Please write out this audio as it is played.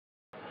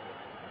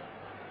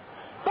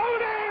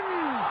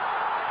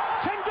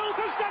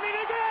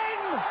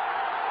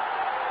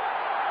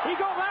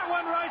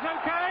it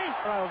okay?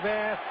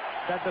 Aware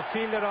that the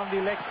fielder on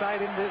the leg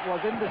side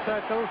was in the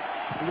circle.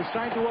 He was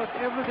trying to work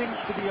everything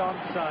to the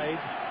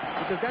onside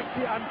because that's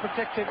the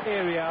unprotected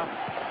area.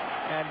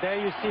 And there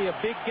you see a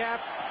big gap,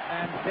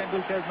 and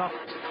Tendulkar's not.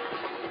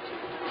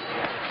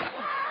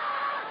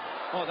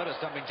 Oh, that was a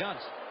stumping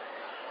chance.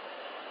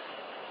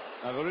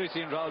 I've already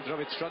seen Rahul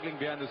Dravid struggling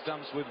behind the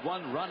stumps with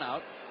one run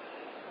out.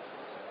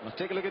 Now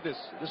take a look at this.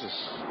 This is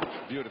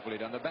beautifully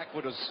done. The back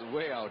foot was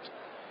way out.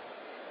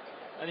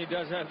 And he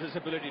does have this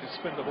ability to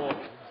spin the ball.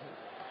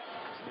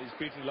 He's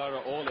beaten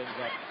Lara all ends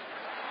up.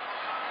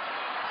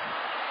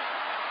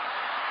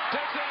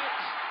 Takes it.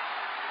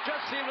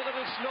 Just seemed a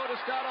little slow to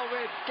start off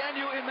with. Can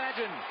you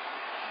imagine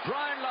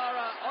Brian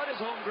Lara on his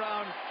home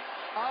ground,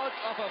 out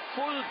of a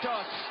full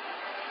toss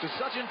to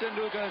Sachin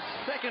Tendulkar's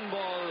second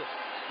ball?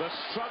 The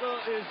struggle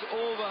is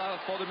over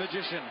for the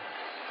magician.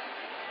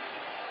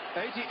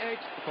 88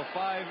 for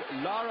 5.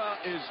 Lara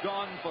is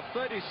gone for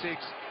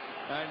 36.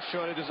 And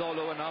sure, it is all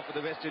over now for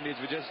the West Indies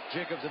with just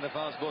Jacobs and the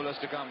fast bowlers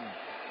to come.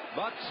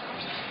 But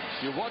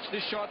you watch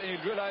this shot and you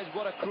realize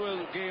what a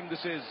cruel game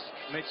this is.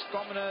 Makes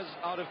commoners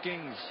out of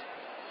kings.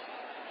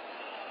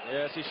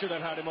 Yes, he should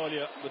have had him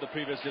earlier with the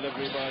previous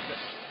delivery, but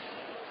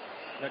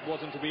that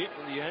wasn't to be.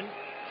 In the end,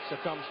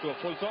 succumbs to a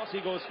full toss.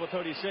 He goes for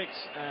 36,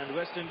 and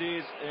West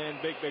Indies in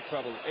big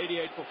trouble.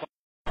 88 for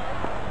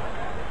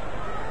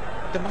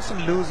 5. They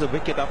mustn't lose a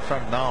wicket up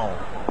front now.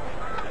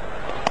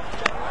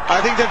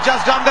 I think they've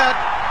just done that.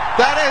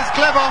 That is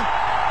clever.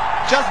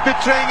 Just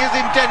betraying his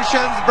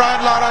intentions.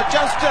 Brian Lara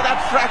just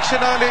that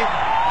fraction early.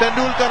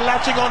 Tendulkar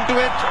latching onto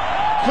it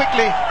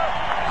quickly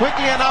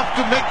enough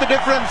to make the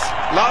difference.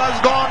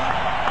 Lara's gone.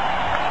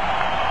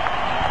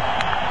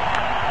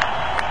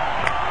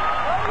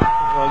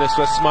 Well, this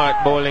was smart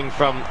bowling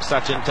from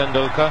Sachin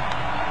Tendulkar.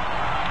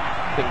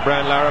 I think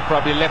Brian Lara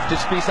probably left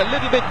his piece a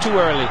little bit too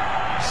early.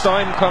 Saw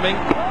him coming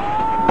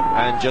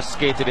and just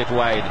skated it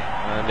wide.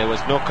 And there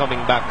was no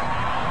coming back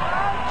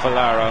for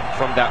Lara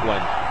from that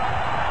one.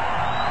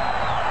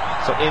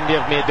 So India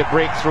have made the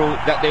breakthrough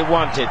that they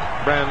wanted.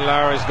 Brian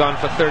Lara has gone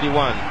for 31.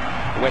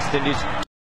 West Indies